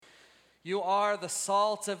You are the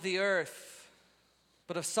salt of the earth.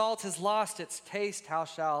 But if salt has lost its taste, how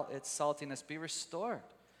shall its saltiness be restored?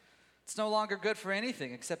 It's no longer good for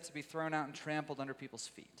anything except to be thrown out and trampled under people's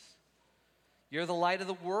feet. You're the light of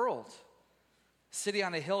the world. A city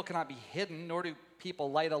on a hill cannot be hidden, nor do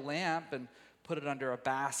people light a lamp and put it under a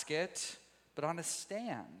basket, but on a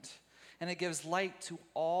stand. And it gives light to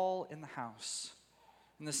all in the house.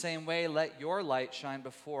 In the same way, let your light shine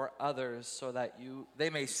before others so that they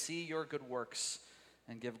may see your good works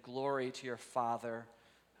and give glory to your Father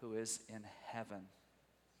who is in heaven.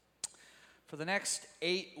 For the next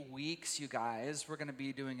 8 weeks, you guys, we're going to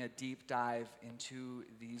be doing a deep dive into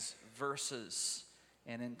these verses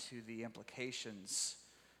and into the implications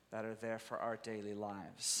that are there for our daily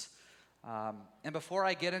lives. And before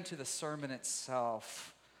I get into the sermon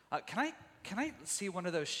itself, can I see one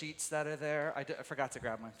of those sheets that are there? I forgot to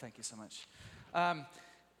grab one. Thank you so much. I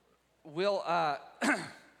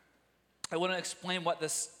want to explain what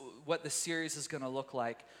this series is going to look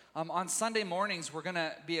like. On Sunday mornings, we're going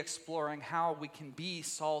to be exploring how we can be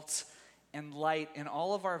salt and light in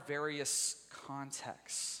all of our various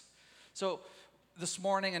contexts. So this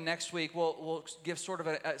morning and next week, we'll give sort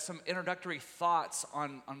of some introductory thoughts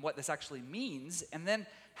on what this actually means, and then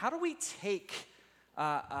how do we take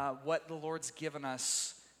what the Lord's given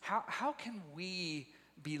us? How can we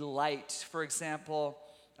be light, for example,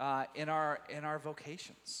 in our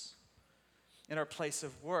vocations, in our place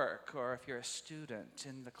of work, or if you're a student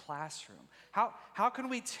in the classroom? How can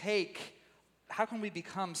we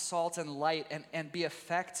become salt and light and be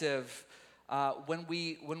effective when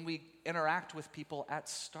we interact with people at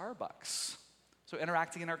Starbucks? So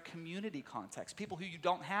interacting in our community context, people who you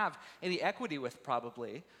don't have any equity with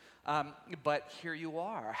probably, but here you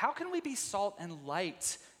are. How can we be salt and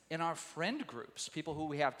light in our friend groups, people who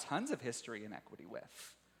we have tons of history and equity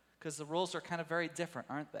with? Because the rules are kind of very different,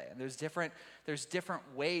 aren't they? And there's different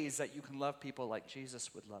ways that you can love people like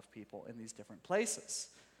Jesus would love people in these different places.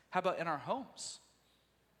 How about in our homes?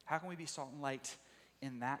 How can we be salt and light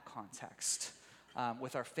in that context?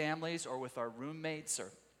 With our families or with our roommates?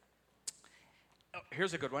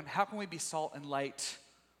 Here's a good one. How can we be salt and light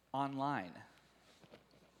online?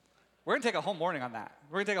 We're going to take a whole morning on that.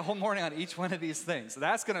 We're going to take a whole morning on each one of these things. So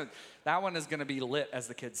that one is going to be lit, as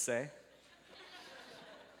the kids say.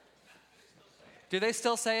 Do they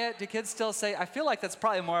still say it? Do kids still say it? I feel like that's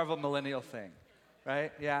probably more of a millennial thing,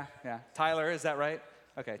 right? Yeah. Tyler, is that right?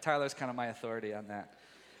 Okay, Tyler's kind of my authority on that.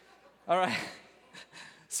 All right.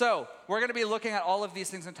 So we're going to be looking at all of these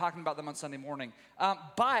things and talking about them on Sunday morning.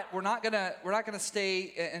 But we're not going to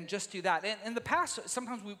stay and just do that. In the past,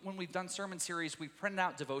 sometimes when we've done sermon series, we've printed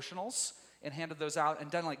out devotionals and handed those out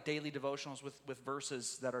and done like daily devotionals with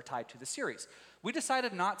verses that are tied to the series. We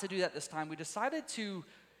decided not to do that this time. We decided to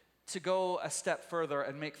go a step further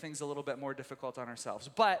and make things a little bit more difficult on ourselves.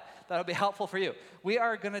 But that'll be helpful for you. We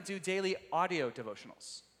are going to do daily audio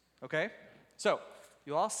devotionals, okay? So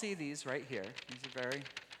you all see these right here. These are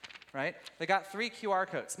right? They got 3 QR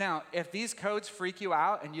codes. Now, if these codes freak you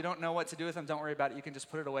out and you don't know what to do with them, don't worry about it. You can just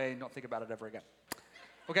put it away and don't think about it ever again.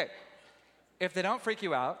 Okay. If they don't freak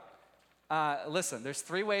you out, listen, there's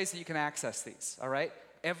 3 ways that you can access these, all right?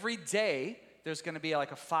 Every day, there's going to be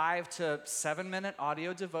like a 5 to 7 minute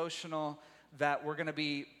audio devotional that we're going to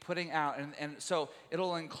be putting out. And so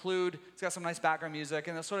it'll include, it's got some nice background music,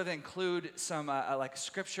 and it'll sort of include some like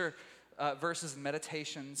scripture verses and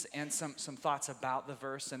meditations and some thoughts about the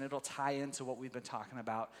verse, and it'll tie into what we've been talking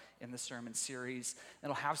about in the sermon series.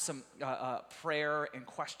 It'll have some prayer and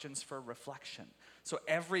questions for reflection. So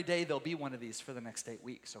every day there'll be one of these for the next 8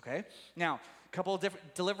 weeks, okay? Now, a couple of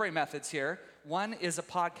different delivery methods here. One is a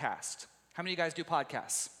podcast. How many of you guys do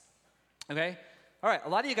podcasts? Okay? All right, a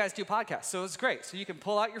lot of you guys do podcasts, so it's great. So you can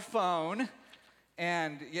pull out your phone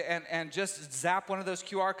and just zap one of those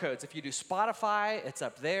QR codes. If you do Spotify, it's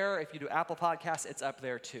up there. If you do Apple Podcasts, it's up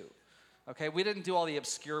there too. Okay? We didn't do all the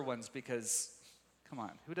obscure ones because, come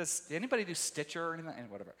on, did anybody do Stitcher or anything?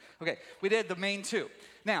 Whatever. Okay, we did the main 2.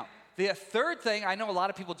 Now, the third thing, I know a lot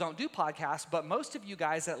of people don't do podcasts, but most of you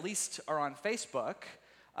guys at least are on Facebook.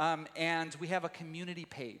 And we have a community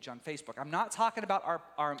page on Facebook. I'm not talking about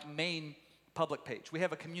our main public page. We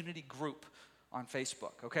have a community group on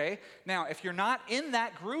Facebook, okay? Now, if you're not in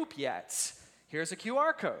that group yet, here's a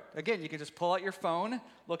QR code. Again, you can just pull out your phone,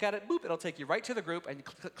 look at it, boop, it'll take you right to the group, and you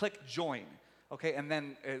click join, okay? And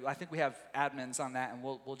then I think we have admins on that, and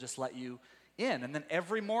we'll just let you in. And then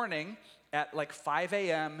every morning at like 5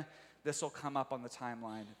 a.m., this will come up on the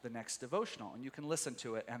timeline, the next devotional, and you can listen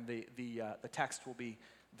to it, and the text will be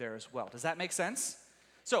there as well. Does that make sense?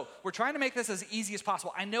 So we're trying to make this as easy as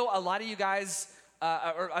possible. I know a lot of you guys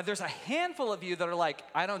there's a handful of you that are like,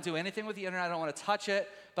 I don't do anything with the internet, I don't want to touch it,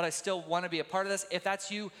 but I still want to be a part of this. If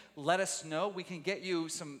that's you, let us know. We can get you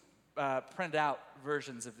some printed out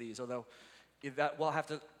versions of these, although that we'll have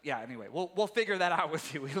to, anyway, we'll figure that out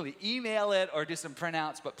with you. We'll email it or do some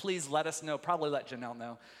printouts, but please let us know. Probably let Janelle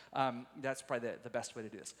know. That's probably the best way to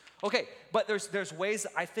do this. Okay, but there's ways.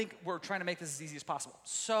 I think we're trying to make this as easy as possible.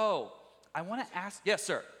 So I want to ask, yes,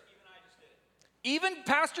 sir. Even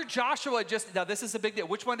Pastor Joshua now this is a big deal.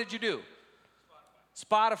 Which one did you do?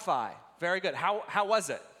 Spotify. Very good. How was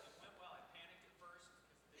it? It went well. I panicked at first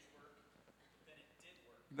because it didn't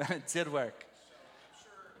work, then it did work. Then it did work. So I'm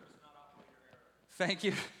sure it was not operator error. Thank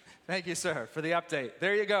you. Thank you, sir, for the update.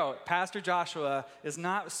 There you go. Pastor Joshua is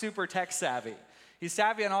not super tech savvy. He's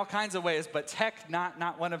savvy in all kinds of ways, but tech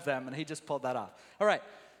not one of them, and he just pulled that off. All right.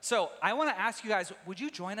 So I want to ask you guys, would you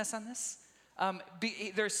join us on this?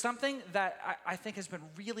 There's something that I think has been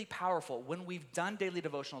really powerful when we've done daily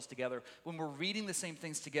devotionals together, when we're reading the same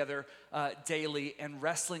things together daily and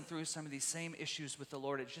wrestling through some of these same issues with the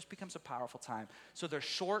Lord. It just becomes a powerful time. So they're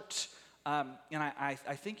short, and I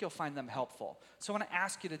think you'll find them helpful. So I want to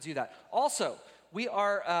ask you to do that. Also, we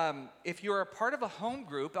are, if you're a part of a home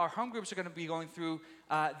group, our home groups are going to be going through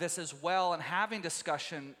this as well and having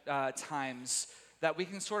discussion times that we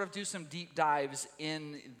can sort of do some deep dives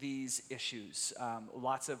in these issues.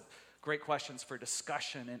 Lots of great questions for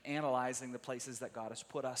discussion and analyzing the places that God has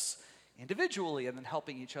put us individually and then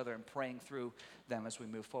helping each other and praying through them as we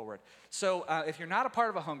move forward. So if you're not a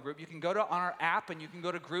part of a home group, you can go on our app and you can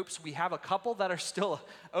go to groups. We have a couple that are still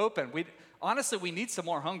open. Honestly, we need some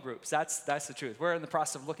more home groups. That's the truth. We're in the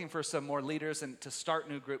process of looking for some more leaders and to start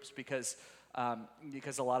new groups because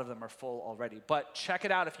a lot of them are full already. But check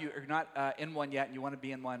it out if you're not in one yet and you want to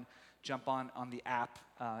be in one, jump on the app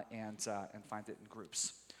and find it in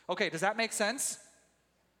groups. Okay, does that make sense?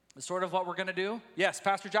 It's sort of what we're going to do? Yes,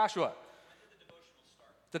 Pastor Joshua. When did the devotionals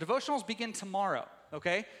start? The devotionals begin tomorrow,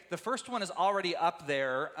 okay? The first one is already up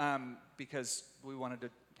there because we wanted to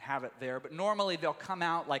have it there. But normally they'll come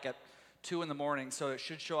out like at 2 in the morning, so it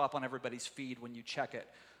should show up on everybody's feed when you check it.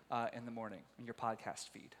 In the morning in your podcast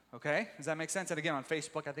feed, okay? Does that make sense? And again, on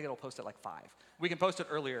Facebook, I think it'll post at like 5. We can post it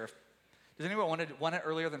earlier. Does anyone want it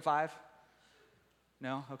earlier than 5?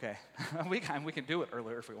 No? Okay. we can do it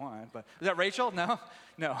earlier if we want, but is that Rachel? No?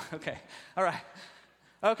 No, okay. All right.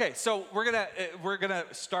 Okay, so we're gonna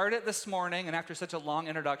start it this morning, and after such a long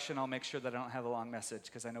introduction, I'll make sure that I don't have a long message,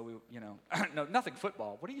 because I know no, nothing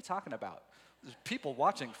football. What are you talking about? There's people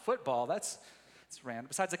watching football. It's random.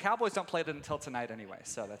 Besides, the Cowboys don't play it until tonight anyway,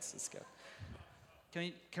 so that's good.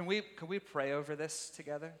 Can we pray over this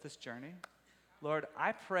together, this journey? Lord,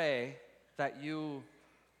 I pray that you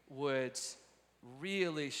would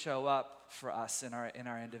really show up for us in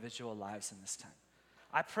our individual lives in this time.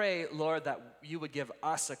 I pray, Lord, that you would give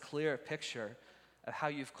us a clear picture of how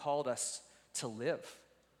you've called us to live,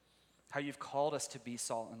 how you've called us to be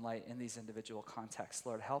salt and light in these individual contexts.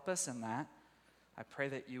 Lord, help us in that. I pray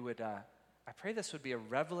that you would. I pray this would be a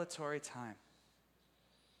revelatory time.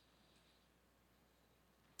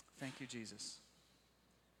 Thank you, Jesus.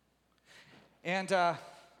 And I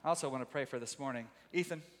also want to pray for this morning.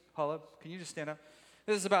 Ethan Holub, can you just stand up?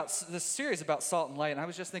 This is about this series about salt and light, and I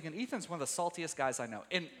was just thinking, Ethan's one of the saltiest guys I know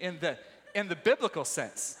in the biblical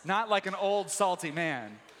sense, not like an old salty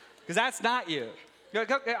man, because that's not you.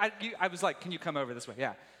 I was like, can you come over this way?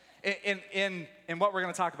 Yeah. In what we're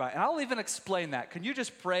going to talk about. And I'll even explain that. Can you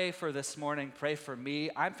just pray for this morning? Pray for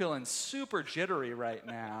me. I'm feeling super jittery right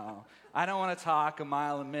now. I don't want to talk a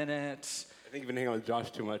mile a minute. I think you've been hanging out with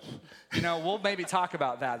Josh too much. We'll maybe talk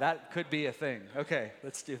about that. That could be a thing. Okay,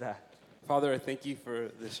 let's do that. Father, I thank you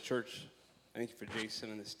for this church. I thank you for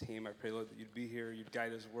Jason and this team. I pray, Lord, that you'd be here, you'd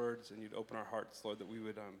guide his words, and you'd open our hearts, Lord, that we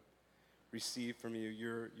would receive from you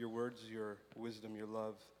your words, your wisdom, your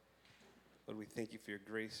love. Lord, we thank you for your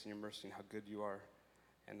grace and your mercy and how good you are.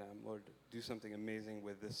 And Lord, do something amazing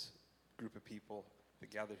with this group of people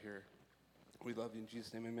that gathered here. We love you in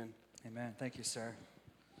Jesus' name, amen. Amen. Thank you, sir.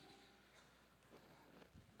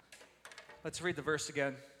 Let's read the verse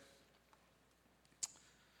again.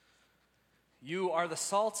 You are the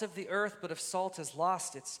salt of the earth, but if salt has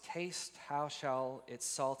lost its taste, how shall its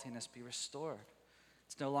saltiness be restored?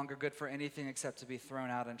 It's no longer good for anything except to be thrown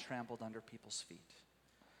out and trampled under people's feet.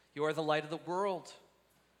 You are the light of the world.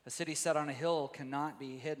 A city set on a hill cannot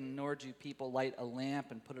be hidden, nor do people light a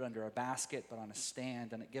lamp and put it under a basket, but on a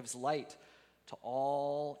stand, and it gives light to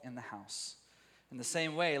all in the house. In the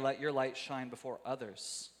same way, let your light shine before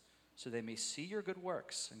others, so they may see your good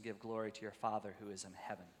works and give glory to your Father who is in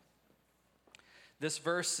heaven. This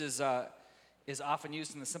verse is often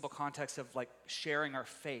used in the simple context of like sharing our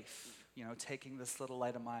faith, taking this little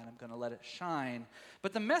light of mine, I'm going to let it shine.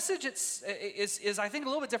 But the message is I think, a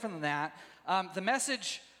little bit different than that. The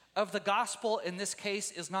message of the gospel in this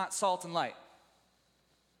case is not salt and light.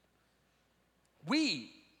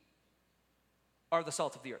 We are the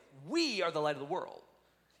salt of the earth. We are the light of the world.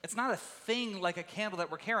 It's not a thing like a candle that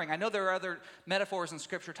we're carrying. I know there are other metaphors in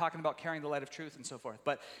Scripture talking about carrying the light of truth and so forth,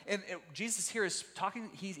 but Jesus here is talking,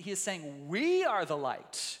 he is saying we are the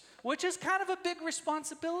light, which is kind of a big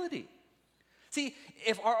responsibility. See,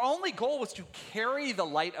 if our only goal was to carry the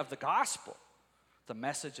light of the gospel, the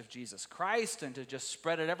message of Jesus Christ, and to just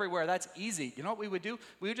spread it everywhere, that's easy. You know what we would do?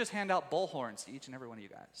 We would just hand out bullhorns to each and every one of you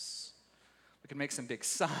guys. We could make some big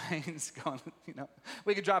signs going,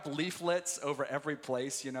 We could drop leaflets over every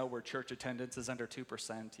place, where church attendance is under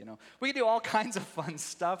 2%, We could do all kinds of fun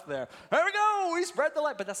stuff there. There we go, we spread the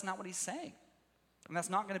light. But that's not what he's saying. And that's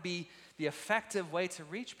not going to be the effective way to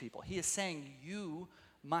reach people. He is saying you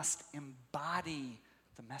must embody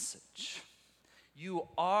the message. You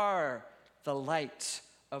are the light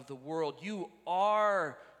of the world. You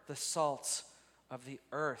are the salt of the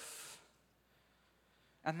earth.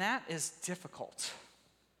 And that is difficult.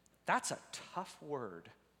 That's a tough word.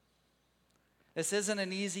 This isn't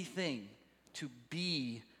an easy thing to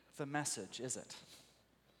be the message, is it?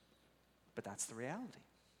 But that's the reality.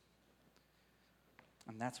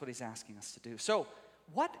 And that's what he's asking us to do. So,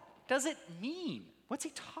 what does it mean? What's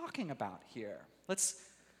he talking about here? Let's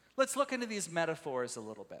look into these metaphors a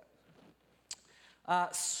little bit.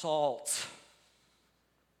 Salt.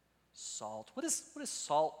 Salt. What does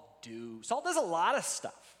salt do? Salt does a lot of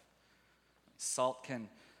stuff. Salt can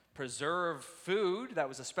preserve food. That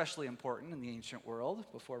was especially important in the ancient world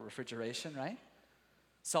before refrigeration, right?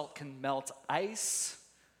 Salt can melt ice.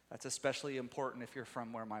 That's especially important if you're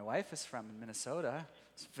from where my wife is from in Minnesota.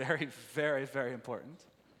 It's very, very, very important.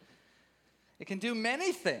 It can do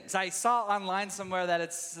many things. I saw online somewhere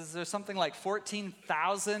that there's something like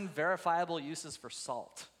 14,000 verifiable uses for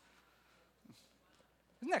salt.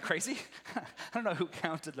 Isn't that crazy? I don't know who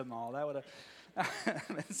counted them all. That would have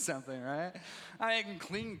been something, right? I can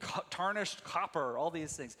clean tarnished copper, all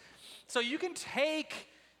these things. So you can take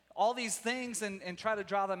all these things and try to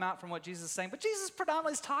draw them out from what Jesus is saying. But Jesus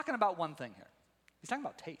predominantly is talking about one thing here. He's talking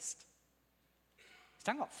about taste. He's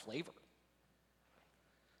talking about flavor.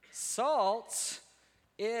 Salt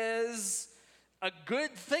is a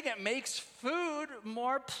good thing. It makes food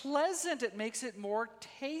more pleasant. It makes it more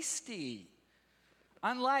tasty.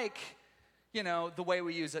 Unlike, the way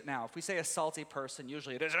we use it now. If we say a salty person,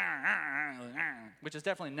 usually it is, which is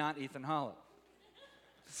definitely not Ethan Hollow.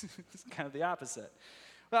 It's kind of the opposite.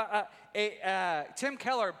 Tim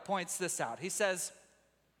Keller points this out. He says,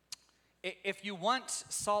 if you want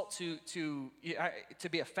salt to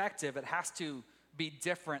be effective, it has to be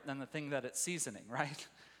different than the thing that it's seasoning, right?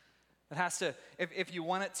 It has to, if you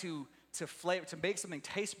want it to flavor, to make something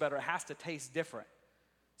taste better, it has to taste different.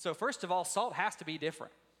 So first of all, salt has to be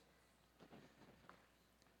different.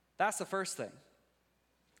 That's the first thing.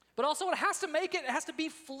 But also it has to be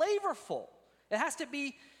flavorful. It has to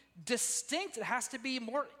be distinct. It has to be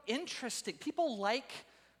more interesting. People like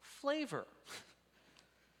flavor.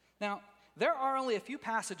 Now, there are only a few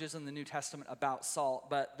passages in the New Testament about salt,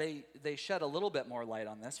 but they shed a little bit more light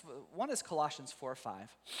on this. One is Colossians 4:5. It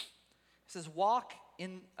says, walk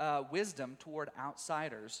in wisdom toward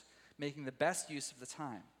outsiders, making the best use of the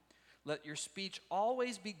time. Let your speech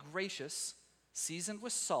always be gracious, seasoned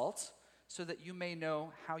with salt, so that you may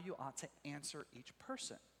know how you ought to answer each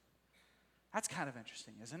person. That's kind of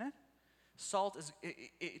interesting, isn't it? Salt is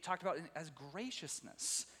it talked about as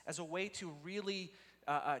graciousness, as a way to really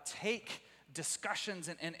take discussions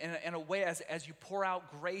in a way as you pour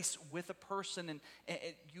out grace with a person, and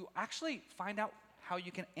you actually find out how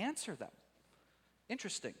you can answer them.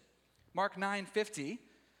 Interesting. Mark 9:50,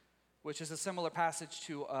 which is a similar passage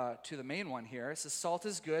to the main one here. It says, salt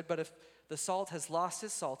is good, but if the salt has lost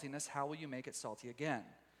its saltiness, how will you make it salty again?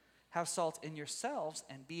 Have salt in yourselves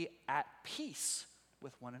and be at peace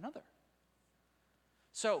with one another.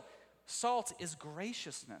 So, salt is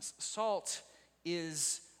graciousness. Salt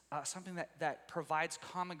is something that provides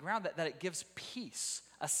common ground, that it gives peace.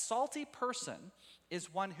 A salty person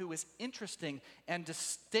is one who is interesting and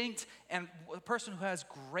distinct, and a person who has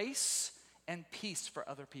grace and peace for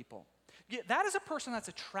other people. Yeah, that is a person that's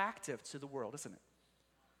attractive to the world, isn't it?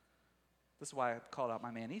 This is why I called out my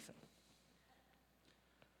man Ethan.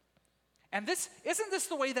 And isn't this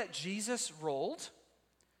the way that Jesus rolled?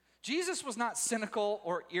 Jesus was not cynical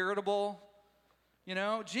or irritable.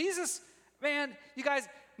 Jesus, man, you guys,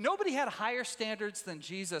 nobody had higher standards than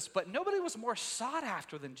Jesus, but nobody was more sought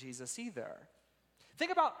after than Jesus either.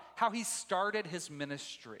 Think about how he started his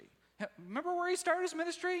ministry. Remember where he started his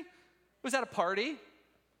ministry? Was that a party?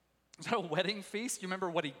 Was that a wedding feast? You remember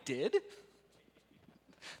what he did?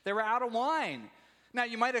 They were out of wine. Now,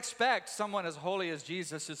 you might expect someone as holy as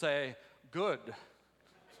Jesus to say, good.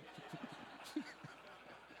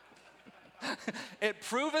 It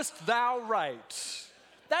provest thou right.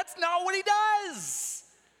 That's not what he does.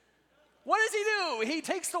 What does he do? He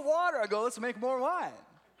takes the water and goes, let's make more wine.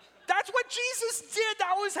 That's what Jesus did.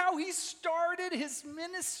 That was how he started his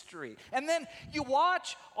ministry. And then you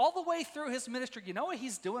watch all the way through his ministry. You know what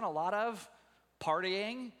he's doing a lot of?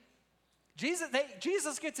 Partying.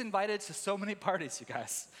 Jesus gets invited to so many parties, you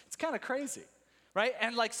guys. It's kind of crazy, right?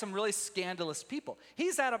 And like some really scandalous people.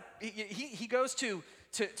 He goes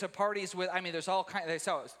to parties with, there's all kinds, they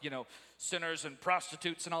saw, sinners and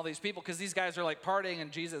prostitutes and all these people, because these guys are like partying,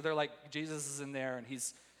 and they're like, Jesus is in there and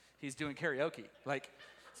he's doing karaoke. Like,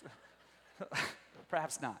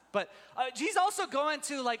 perhaps not. But he's also going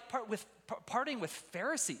to like partying with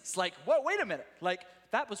Pharisees. Like, wait a minute. Like,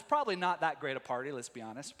 that was probably not that great a party, let's be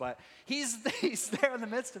honest, but he's there in the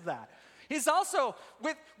midst of that. He's also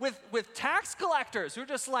with tax collectors who are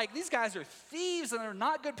just like, these guys are thieves and they're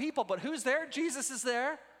not good people, but who's there? Jesus is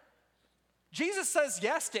there. Jesus says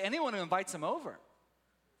yes to anyone who invites him over.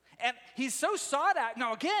 And he's so sought after.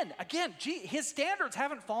 Now again, his standards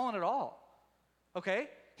haven't fallen at all, okay?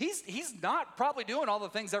 He's not probably doing all the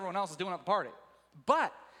things everyone else is doing at the party,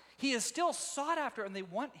 but he is still sought after and they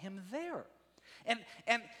want him there. And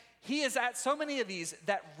he is at so many of these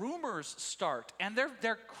that rumors start, and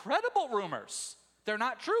they're credible rumors. They're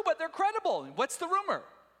not true, but they're credible. What's the rumor?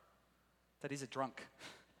 That he's a drunk.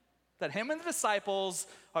 That him and the disciples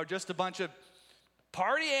are just a bunch of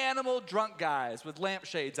party animal drunk guys with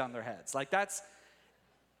lampshades on their heads. Like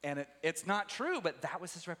it's not true, but that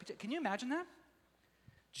was his reputation. Can you imagine that?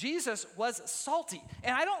 Jesus was salty.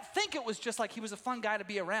 And I don't think it was just like he was a fun guy to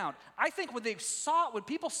be around. I think when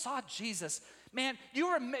people saw Jesus, man,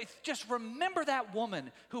 just remember that woman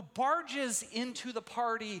who barges into the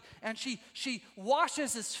party and she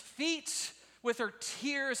washes his feet with her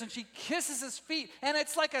tears and she kisses his feet. And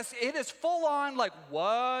it's like it is full on like,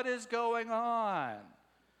 what is going on?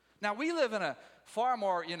 Now, we live in a far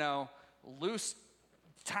more, loose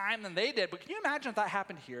time than they did. But can you imagine if that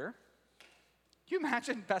happened here? Can you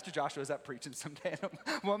imagine Pastor Joshua was up preaching someday and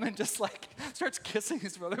a woman just like starts kissing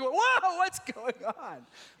his brother? Whoa, what's going on?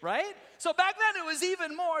 Right? So back then it was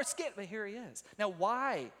even more scary, but here he is. Now,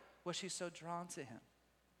 why was she so drawn to him?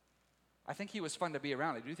 I think he was fun to be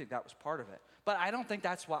around. I do think that was part of it. But I don't think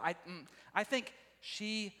that's why. I think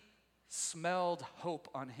she smelled hope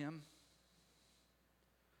on him.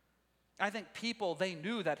 I think people, they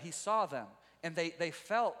knew that he saw them. And they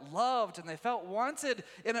felt loved and they felt wanted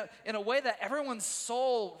in a way that everyone's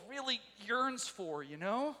soul really yearns for,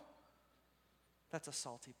 That's a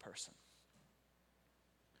salty person.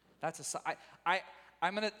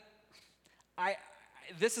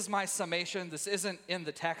 This is my summation. This isn't in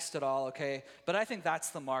the text at all, okay? But I think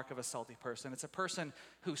that's the mark of a salty person. It's a person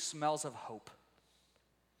who smells of hope.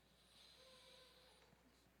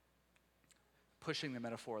 Pushing the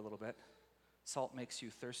metaphor a little bit. Salt makes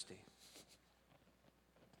you thirsty.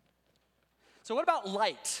 So what about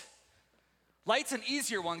light? Light's an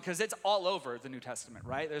easier one because it's all over the New Testament,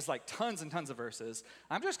 right? There's like tons and tons of verses.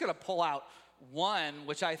 I'm just going to pull out one,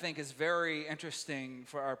 which I think is very interesting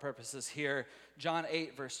for our purposes here. John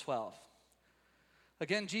 8, verse 12.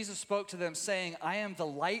 Again, Jesus spoke to them saying, I am the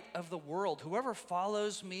light of the world. Whoever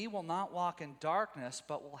follows me will not walk in darkness,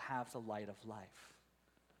 but will have the light of life.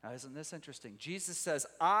 Now, isn't this interesting? Jesus says,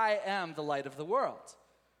 I am the light of the world.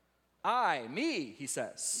 Me, he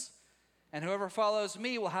says. And whoever follows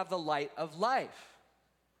me will have the light of life.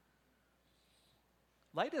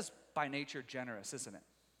 Light is by nature generous, isn't it?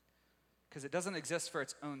 Because it doesn't exist for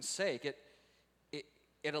its own sake. It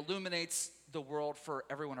illuminates the world for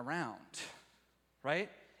everyone around, right?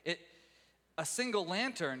 A single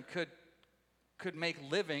lantern could make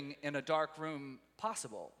living in a dark room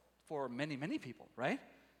possible for many, many people, right?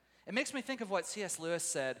 It makes me think of what C.S. Lewis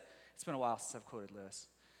said. It's been a while since I've quoted Lewis.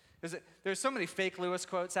 There's so many fake Lewis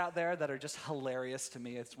quotes out there that are just hilarious to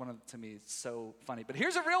me. It's so funny. But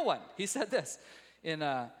here's a real one. He said this in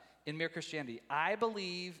Mere Christianity. I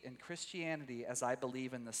believe in Christianity as I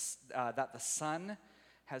believe in that the sun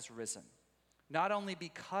has risen. Not only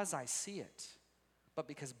because I see it, but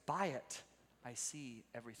because by it I see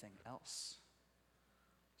everything else.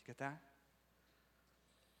 Did you get that?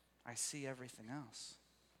 I see everything else.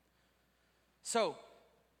 So,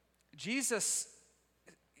 Jesus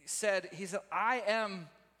said, I am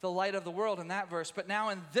the light of the world in that verse. But now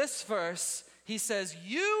in this verse, he says,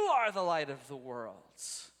 you are the light of the world.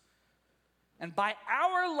 And by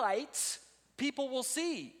our light, people will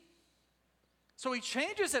see. So he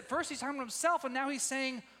changes it. First he's talking about himself, and now he's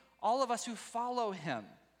saying all of us who follow him.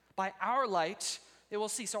 By our light, they will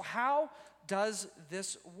see. So how does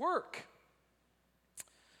this work?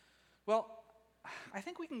 Well, I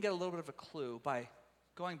think we can get a little bit of a clue by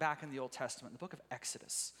going back in the Old Testament, the book of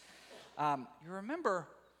Exodus. You remember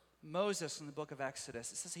Moses in the book of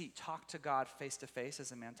Exodus. It says he talked to God face to face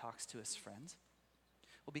as a man talks to his friend.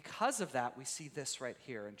 Well, because of that, we see this right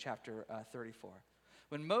here in chapter 34.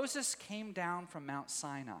 When Moses came down from Mount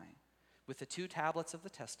Sinai with the 2 tablets of the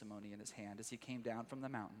testimony in his hand as he came down from the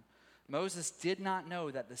mountain, Moses did not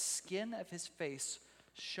know that the skin of his face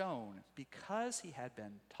shone because he had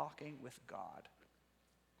been talking with God.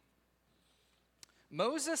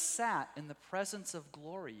 Moses sat in the presence of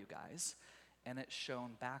glory, you guys, and it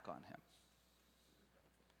shone back on him.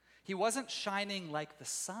 He wasn't shining like the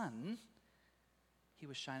sun. He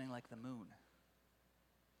was shining like the moon.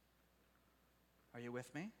 Are you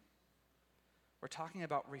with me? We're talking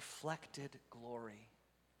about reflected glory.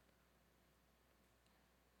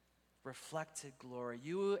 Reflected glory.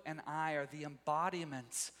 You and I are the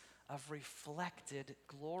embodiments of reflected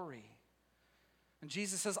glory. And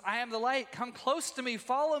Jesus says, I am the light. Come close to me.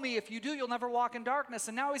 Follow me. If you do, you'll never walk in darkness.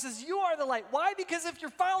 And now he says, you are the light. Why? Because if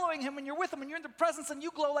you're following him and you're with him and you're in the presence, and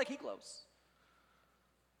you glow like he glows.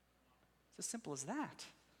 It's as simple as that.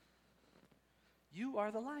 You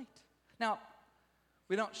are the light. Now,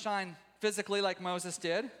 we don't shine physically like Moses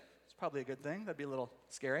did. It's probably a good thing. That'd be a little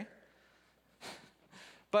scary.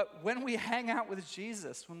 But when we hang out with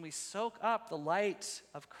Jesus, when we soak up the light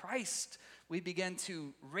of Christ, we begin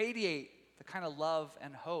to radiate the kind of love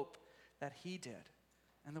and hope that he did.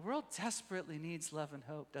 And the world desperately needs love and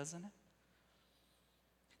hope, doesn't it?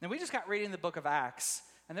 Now, we just got reading the book of Acts,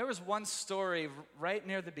 and there was one story right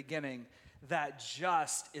near the beginning that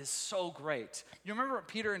just is so great. You remember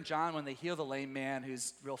Peter and John when they heal the lame man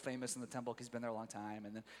who's real famous in the temple because he's been there a long time,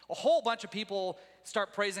 and then a whole bunch of people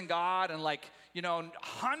start praising God, and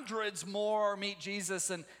hundreds more meet Jesus,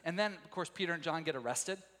 and then, of course, Peter and John get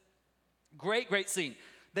arrested. Great scene.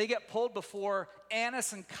 They get pulled before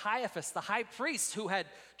Annas and Caiaphas, the high priests, who had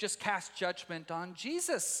just cast judgment on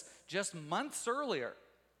Jesus just months earlier.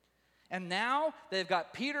 And now they've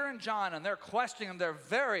got Peter and John, and they're questioning him. They're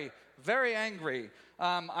very, very angry.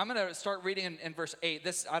 I'm going to start reading in verse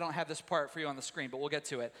 8. I don't have this part for you on the screen, but we'll get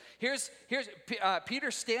to it.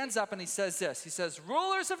 Peter stands up and he says this. He says,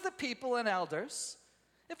 rulers of the people and elders,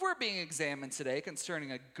 if we're being examined today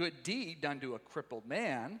concerning a good deed done to a crippled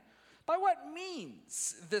man, by what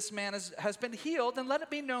means this man has been healed, and let it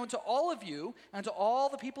be known to all of you and to all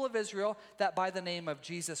the people of Israel that by the name of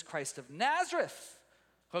Jesus Christ of Nazareth,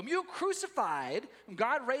 whom you crucified, whom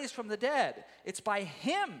God raised from the dead, it's by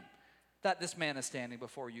him that this man is standing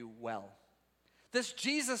before you well. This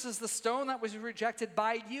Jesus is the stone that was rejected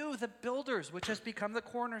by you, the builders, which has become the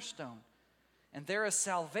cornerstone. And there is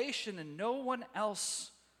salvation in no one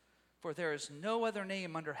else, for there is no other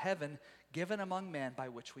name under heaven given among men by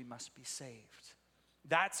which we must be saved.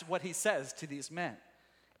 That's what he says to these men.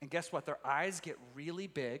 And guess what? Their eyes get really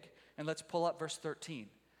big. And let's pull up verse 13.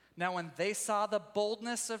 Now when they saw the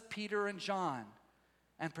boldness of Peter and John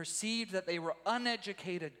and perceived that they were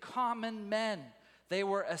uneducated, common men, they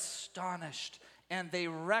were astonished, and they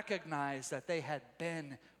recognized that they had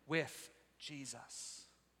been with Jesus.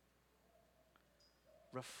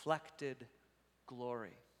 Reflected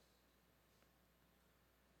glory.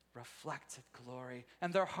 Reflected glory.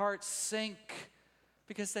 And their hearts sink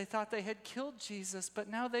because they thought they had killed Jesus, but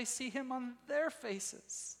now they see him on their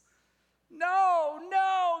faces. No.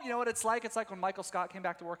 You know what it's like? It's like when Michael Scott came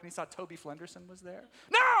back to work and he saw Toby Flenderson was there.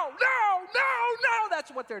 No.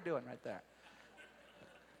 That's what they're doing right there.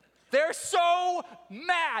 They're so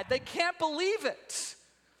mad. They can't believe it.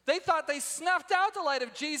 They thought they snuffed out the light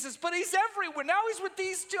of Jesus, but he's everywhere. Now he's with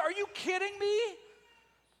these two. Are you kidding me?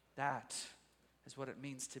 That is what it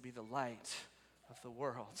means to be the light of the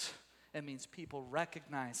world. It means people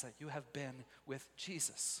recognize that you have been with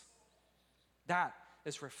Jesus. That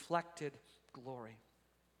is reflected glory.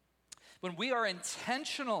 When we are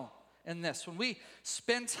intentional in this, when we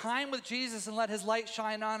spend time with Jesus and let his light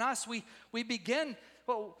shine on us, we begin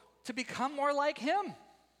to become more like him.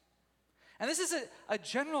 And this is a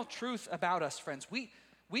general truth about us, friends. We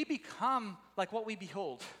become like what we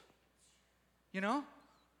behold. You know?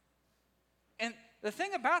 And the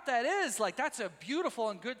thing about that is, that's a beautiful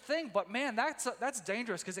and good thing, but man, that's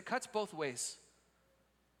dangerous because it cuts both ways.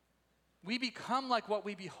 We become like what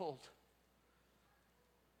we behold.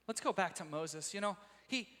 Let's go back to Moses.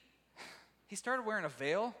 He started wearing a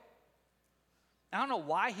veil. I don't know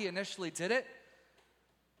why he initially did it,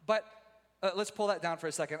 but Let's pull that down for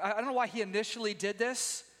a second. I don't know why he initially did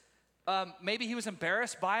this. Maybe he was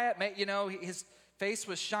embarrassed by it. His face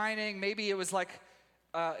was shining. Maybe it was like,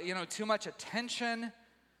 too much attention.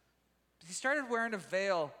 He started wearing a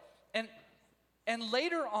veil. And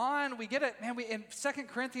later on, we get it, in 2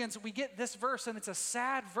 Corinthians, we get this verse, and it's a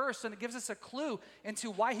sad verse, and it gives us a clue into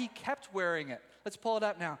why he kept wearing it. Let's pull it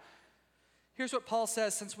up now. Here's what Paul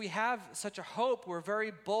says: since we have such a hope, we're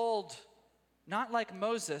very bold, not like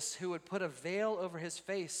Moses, who would put a veil over his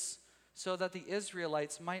face so that the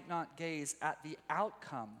Israelites might not gaze at the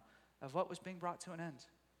outcome of what was being brought to an end.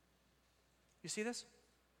 You see this?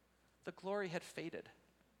 The glory had faded.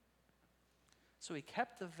 So he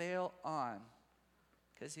kept the veil on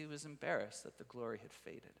because he was embarrassed that the glory had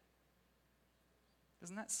faded.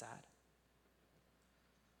 Isn't that sad?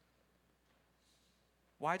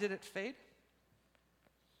 Why did it fade?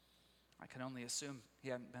 I can only assume he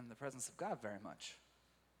hadn't been in the presence of God very much.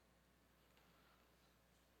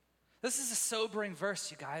 This is a sobering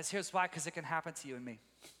verse, you guys. Here's why: because it can happen to you and me.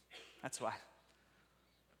 That's why.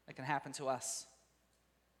 It can happen to us.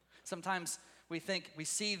 Sometimes we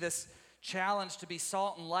see this challenge to be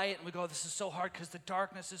salt and light, and we go, this is so hard because the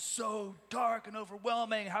darkness is so dark and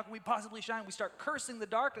overwhelming. How can we possibly shine? We start cursing the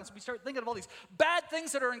darkness. We start thinking of all these bad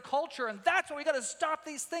things that are in culture, and that's why we got to stop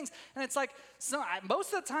these things. And it's like,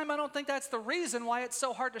 most of the time, I don't think that's the reason why it's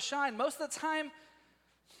so hard to shine. Most of the time,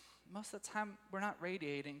 we're not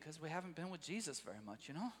radiating because we haven't been with Jesus very much,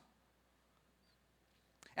 you know?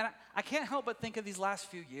 And I can't help but think of these last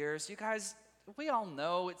few years. You guys, we all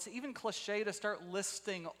know, it's even cliche to start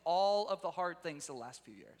listing all of the hard things the last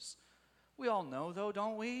few years. We all know, though,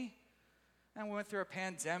 don't we? And we went through a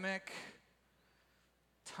pandemic.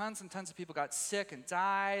 Tons and tons of people got sick and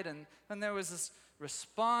died. And then there was this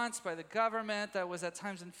response by the government that was at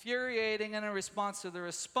times infuriating, and a response to the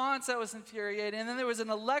response that was infuriating. And then there was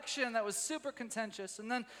an election that was super contentious.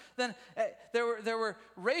 And then there were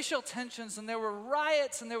racial tensions, and there were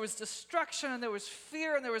riots, and there was destruction, and there was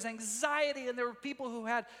fear, and there was anxiety, and there were people who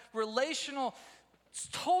had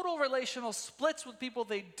total relational splits with people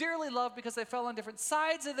they dearly loved because they fell on different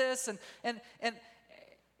sides of this, and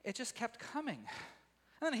it just kept coming.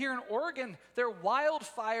 And then here in Oregon, there are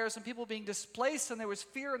wildfires and people being displaced, and there was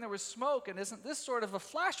fear and there was smoke. And isn't this sort of a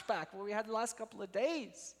flashback where we had the last couple of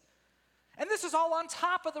days? And this is all on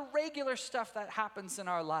top of the regular stuff that happens in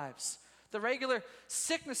our lives. The regular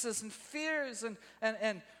sicknesses and fears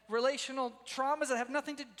and relational traumas that have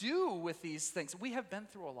nothing to do with these things. We have been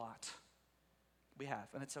through a lot. We have,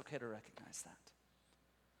 and it's okay to recognize that.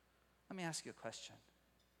 Let me ask you a question.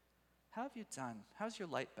 How have you done? How's your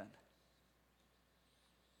light been?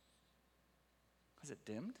 Has it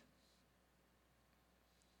dimmed?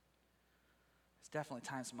 There's definitely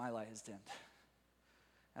times my light has dimmed.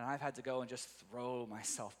 And I've had to go and just throw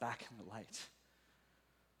myself back in the light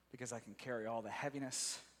because I can carry all the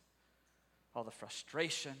heaviness, all the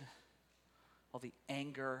frustration, all the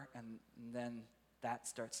anger, and then that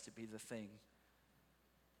starts to be the thing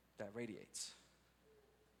that radiates.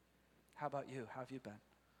 How about you? How have you been?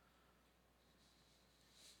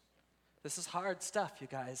 This is hard stuff, you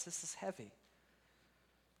guys. This is heavy.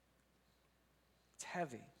 It's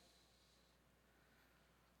heavy.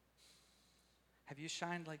 Have you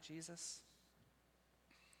shined like Jesus?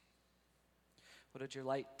 Or did your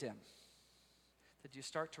light dim? Did you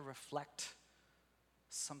start to reflect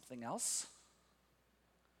something else?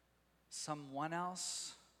 Someone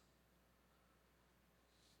else?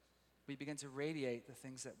 We begin to radiate the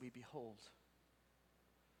things that we behold.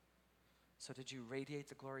 So did you radiate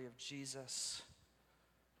the glory of Jesus?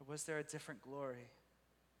 Or was there a different glory?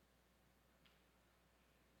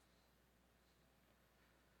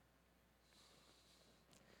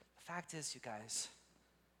 The fact is, you guys,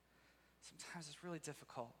 sometimes it's really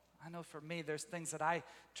difficult. I know for me, there's things that I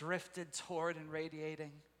drifted toward in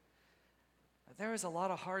radiating. But there was a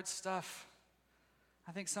lot of hard stuff.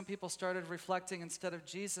 I think some people started reflecting instead of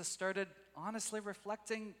Jesus, started honestly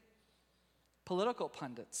reflecting political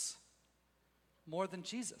pundits more than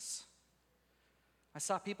Jesus. I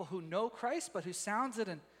saw people who know Christ, but who sounded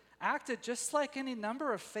and acted just like any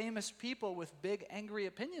number of famous people with big, angry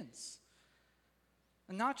opinions.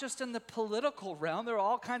 And not just in the political realm, there are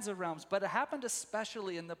all kinds of realms, but it happened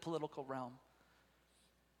especially in the political realm.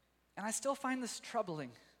 And I still find this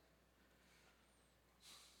troubling.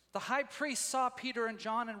 The high priest saw Peter and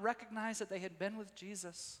John and recognized that they had been with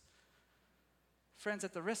Jesus. Friends,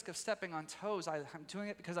 at the risk of stepping on toes, I'm doing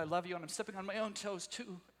it because I love you and I'm stepping on my own toes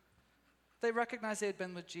too. They recognized they had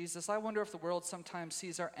been with Jesus. I wonder if the world sometimes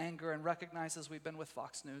sees our anger and recognizes we've been with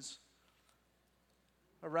Fox News,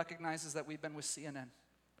 or recognizes that we've been with CNN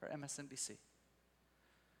or MSNBC.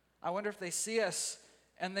 I wonder if they see us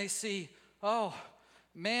and they see, oh,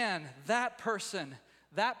 man, that person,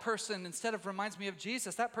 instead of reminds me of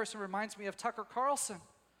Jesus, that person reminds me of Tucker Carlson.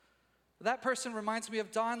 That person reminds me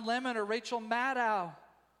of Don Lemon or Rachel Maddow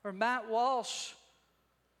or Matt Walsh.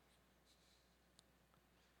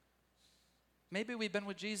 Maybe we've been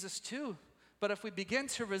with Jesus too, but if we begin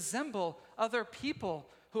to resemble other people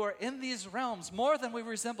who are in these realms more than we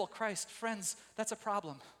resemble Christ, friends, that's a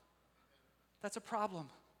problem. That's a problem.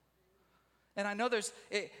 And I know there's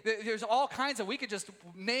all kinds of, we could just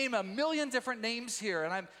name a million different names here,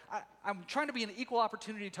 and I'm trying to be an equal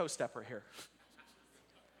opportunity toe stepper here.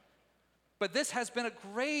 But this has been a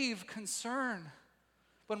grave concern.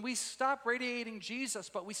 When we stop radiating Jesus,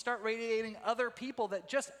 but we start radiating other people that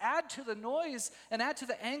just add to the noise and add to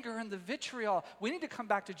the anger and the vitriol, we need to come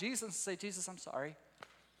back to Jesus and say, Jesus, I'm sorry.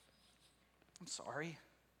 I'm sorry.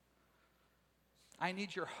 I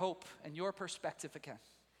need your hope and your perspective again.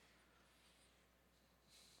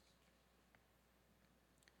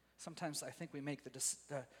 Sometimes I think we make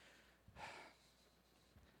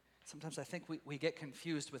sometimes I think we get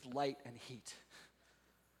confused with light and heat.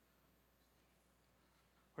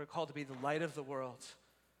 We're called to be the light of the world,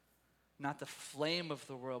 not the flame of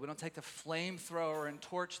the world. We don't take the flamethrower and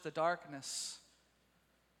torch the darkness.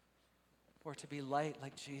 We're to be light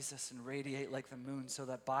like Jesus and radiate like the moon so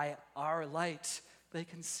that by our light, they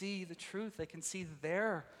can see the truth. They can see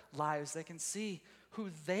their lives. They can see who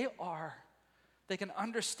they are. They can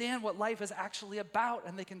understand what life is actually about,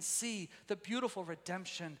 and they can see the beautiful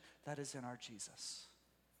redemption that is in our Jesus.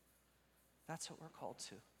 That's what we're called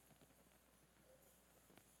to.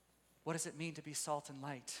 What does it mean to be salt and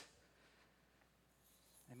light?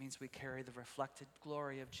 It means we carry the reflected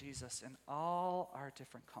glory of Jesus in all our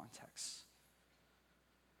different contexts.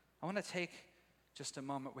 I want to take just a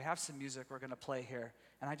moment. We have some music we're going to play here,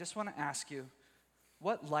 and I just want to ask you,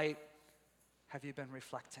 what light have you been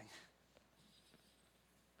reflecting?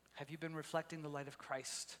 Have you been reflecting the light of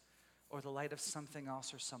Christ or the light of something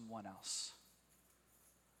else or someone else?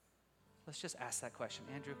 Let's just ask that question.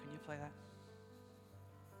 Andrew, can you play that?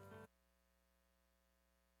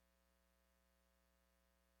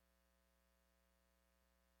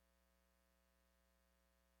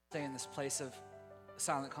 Stay in this place of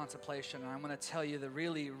silent contemplation, and I'm going to tell you the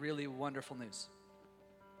really, really wonderful news.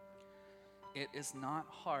 It is not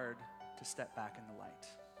hard to step back in the light.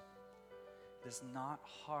 It is not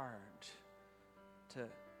hard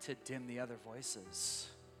to dim the other voices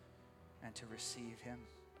and to receive Him,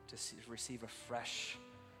 to receive a fresh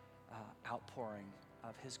outpouring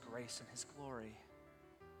of His grace and His glory.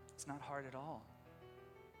 It's not hard at all.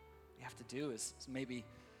 What you have to do is maybe,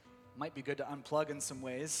 might be good to unplug in some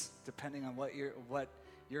ways, depending on what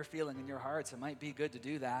you're feeling in your hearts. It might be good to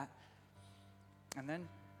do that. And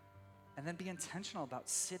then be intentional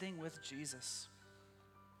about sitting with Jesus.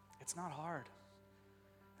 It's not hard.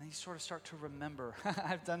 And you sort of start to remember.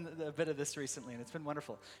 I've done a bit of this recently, and it's been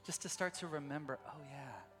wonderful. Just to start to remember, oh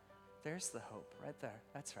yeah, there's the hope right there.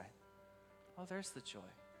 That's right. Oh, there's the joy.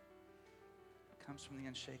 It comes from the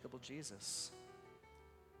unshakable Jesus.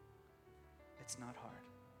 It's not hard.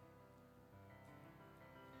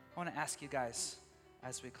 I want to ask you guys,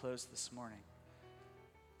 as we close this morning,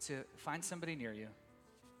 to find somebody near you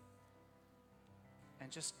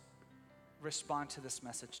and just respond to this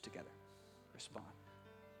message together. Respond.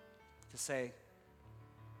 To say,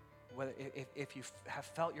 whether if you have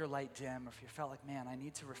felt your light dim, or if you felt like, man, I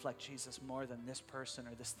need to reflect Jesus more than this person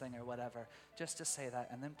or this thing or whatever, just to say that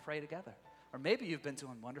and then pray together. Or maybe you've been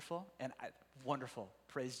doing wonderful, and wonderful,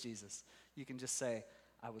 praise Jesus. You can just say,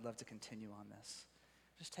 I would love to continue on this.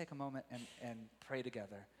 Just take a moment and pray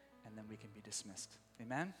together, and then we can be dismissed.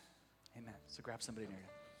 Amen? Amen. So grab somebody near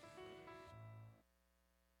you.